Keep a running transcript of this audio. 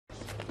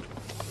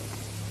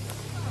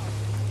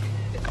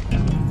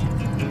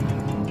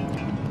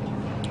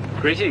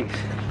Greetings.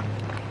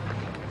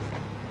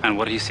 And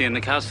what do you see in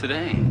the cows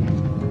today?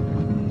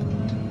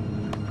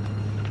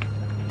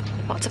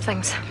 Lots of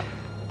things.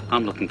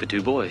 I'm looking for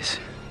two boys.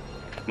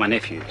 My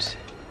nephews.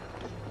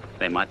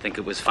 They might think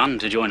it was fun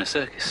to join a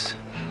circus.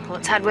 Well,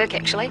 it's hard work,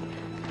 actually.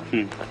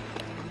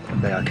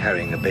 They are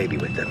carrying a baby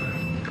with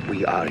them.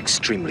 We are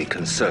extremely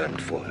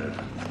concerned for her.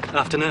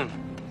 Afternoon.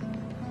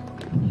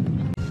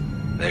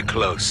 They're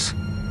close.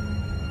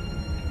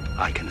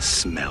 I can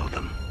smell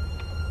them.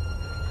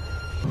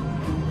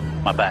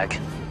 My bag.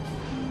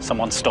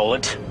 Someone stole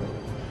it.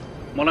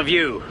 One of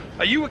you.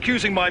 Are you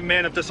accusing my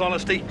men of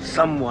dishonesty?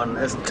 Someone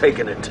has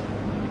taken it.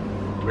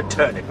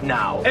 Return it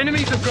now.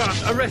 Enemies of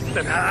Grant, arrest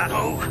them.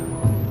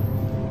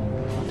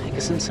 Take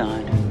us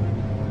inside.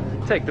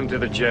 Take them to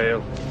the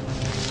jail.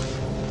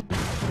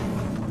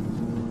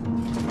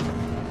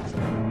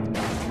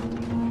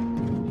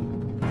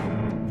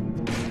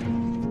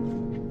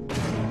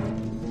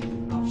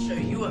 I'll show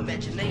you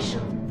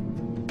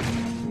imagination.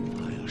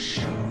 I'll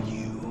show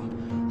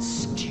you,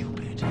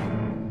 stupid.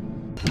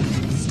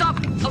 Stop!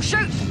 I'll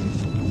shoot!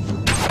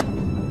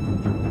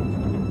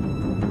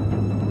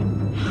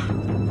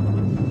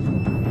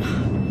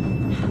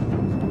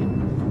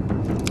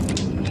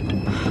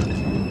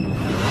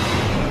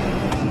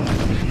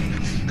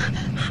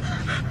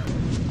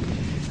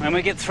 When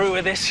we get through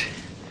with this,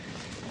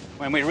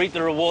 when we reap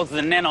the rewards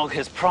the Nenog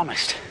has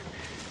promised,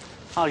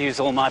 I'll use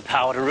all my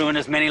power to ruin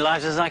as many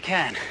lives as I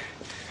can,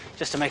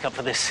 just to make up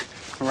for this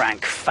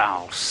rank,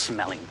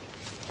 foul-smelling.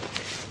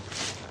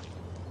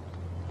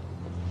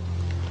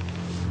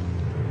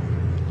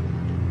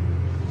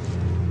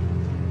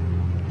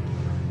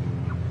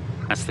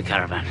 That's the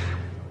caravan.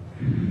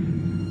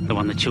 The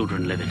one the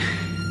children live in.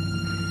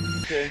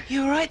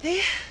 You all right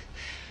there?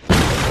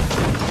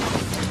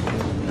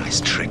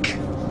 Nice trick,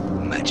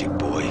 magic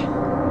boy.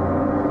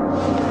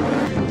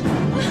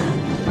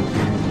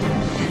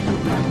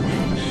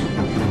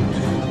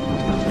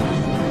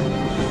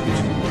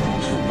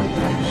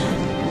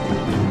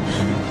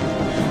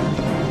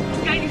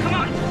 Gaiden, come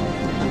on!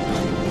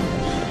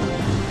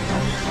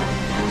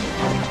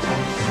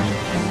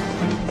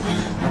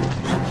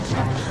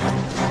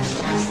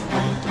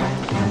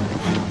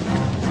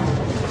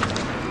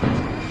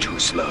 Too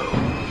slow.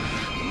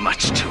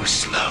 Much too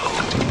slow.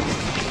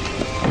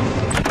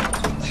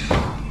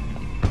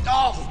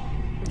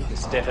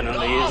 This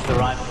definitely is the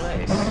right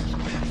place.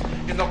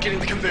 You're not getting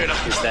the converter.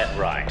 Is that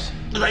right?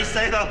 They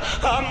say they'll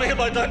harm me if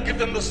I don't give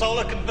them the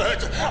solar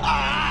converter.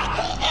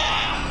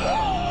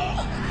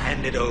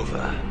 Hand it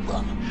over.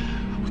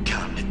 We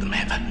can't let them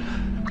have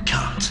it. We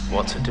can't.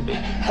 What's it to be?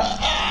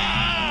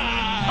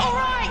 All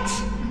right!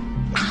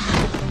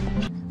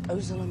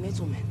 Ozil and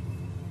Middleman.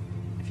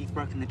 If you've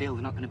broken the deal,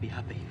 they're not going to be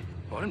happy.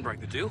 I didn't break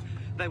the deal.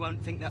 They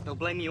won't think that. They'll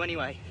blame you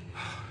anyway.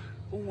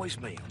 Always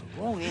me on the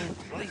wrong end,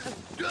 bloody.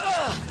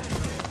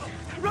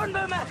 Run,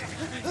 Boomer!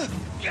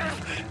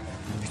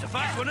 He's a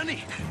fast one, isn't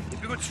he?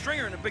 He's a good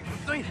stringer in a big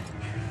 15.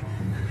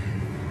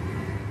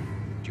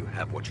 Do you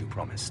have what you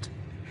promised?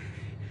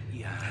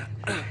 Yeah.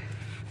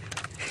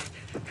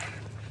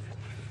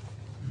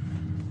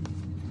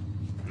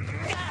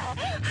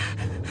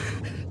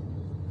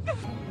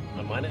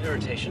 A minor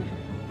irritation.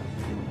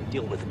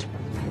 Deal with it.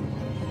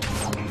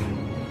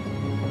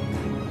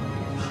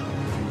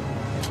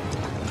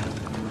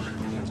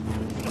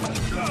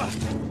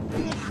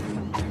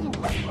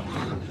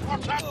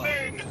 What's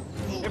happening?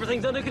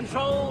 Everything's under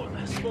control.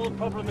 A small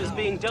problem is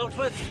being dealt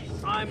with.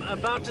 I'm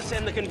about to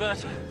send the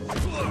converter.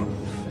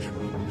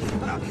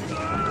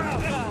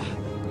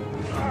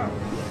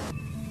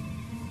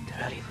 Too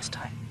early this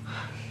time.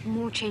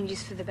 More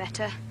changes for the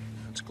better.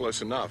 It's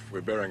close enough.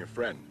 We're bearing a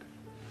friend.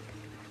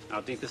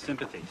 Our deepest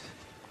sympathies.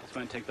 This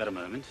won't take but a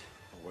moment.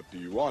 What do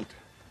you want?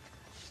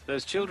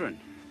 Those children,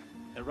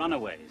 they're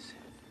runaways.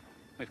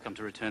 We've come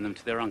to return them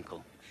to their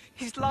uncle.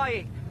 He's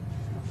lying.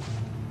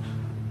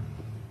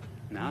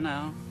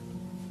 Now,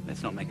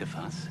 let's not make a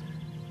fuss.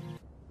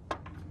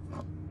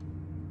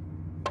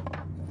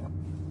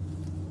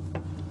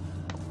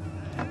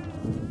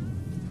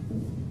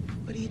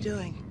 What are you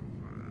doing?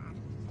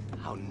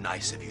 How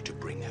nice of you to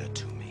bring her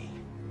to me.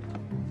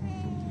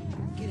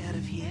 Get out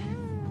of here.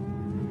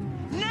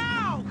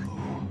 Now!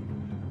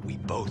 We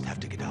both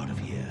have to get out of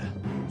here.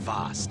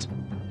 Fast.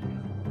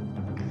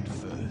 But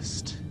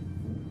first...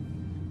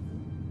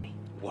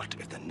 What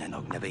if the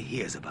Nenog never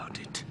hears about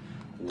it?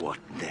 What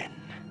then?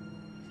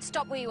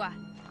 Stop where you are.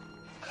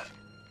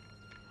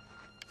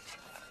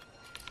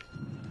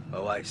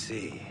 Oh, I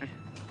see.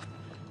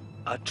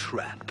 A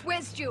trap.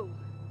 Where's Jewel?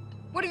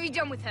 What have you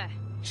done with her?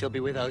 She'll be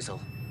with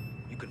Ozil.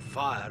 You can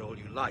fire all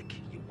you like.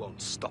 You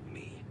won't stop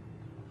me.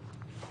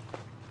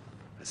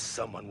 As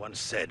someone once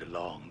said a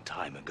long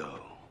time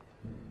ago,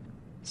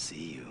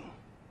 see you.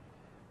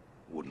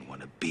 Wouldn't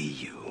want to be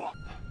you.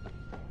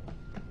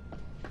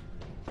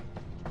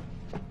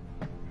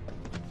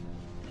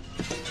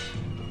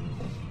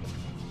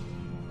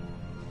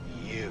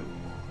 You.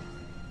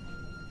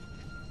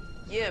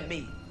 Yeah,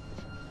 me.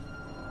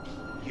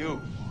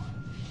 You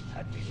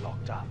had me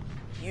locked up.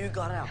 You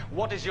got out.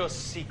 What is your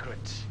secret?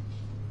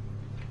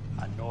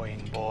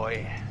 Annoying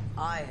boy.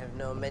 I have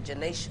no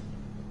imagination.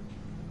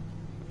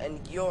 And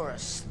you're a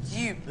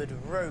stupid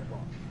robot.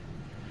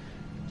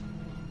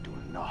 Do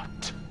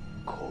not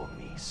call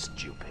me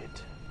stupid.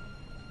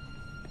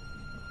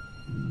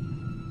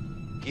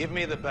 Give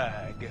me the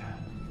bag,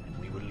 and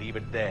we will leave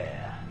it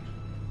there.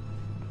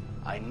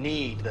 I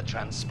need the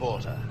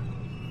transporter.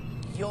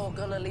 You're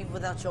gonna leave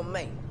without your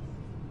mate?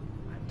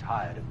 I'm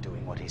tired of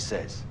doing what he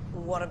says.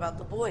 What about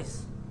the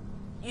boys?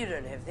 You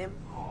don't have them.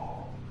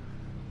 Oh,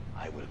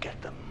 I will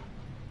get them.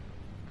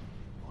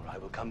 Or I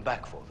will come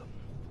back for them.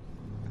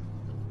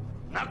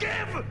 Now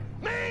give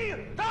me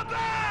the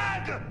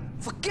bag!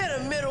 Forget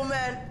a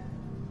middleman!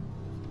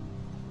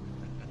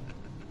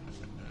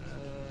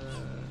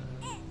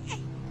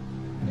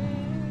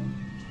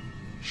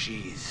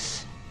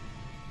 She's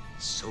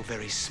so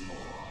very small.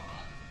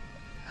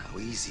 How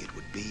easy it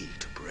would be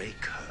to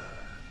break her.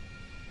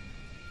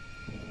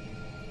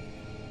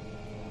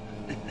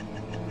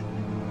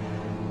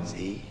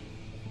 See?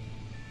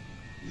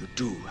 You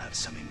do have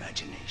some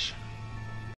imagination.